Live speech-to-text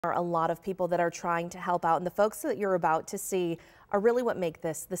are a lot of people that are trying to help out, and the folks that you're about to see are really what make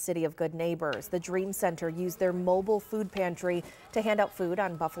this the city of good neighbors. The Dream Center used their mobile food pantry to hand out food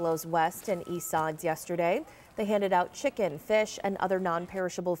on Buffalo's west and east sides yesterday. They handed out chicken, fish, and other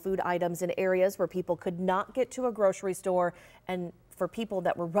non-perishable food items in areas where people could not get to a grocery store and for people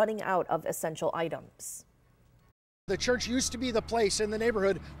that were running out of essential items. The church used to be the place in the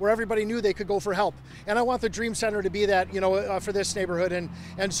neighborhood where everybody knew they could go for help. And I want the Dream Center to be that, for this neighborhood.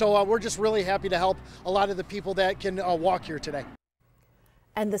 And so we're just really happy to help a lot of the people that can walk here today.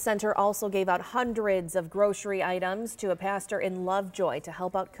 And the center also gave out hundreds of grocery items to a pastor in Lovejoy to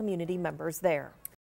help out community members there.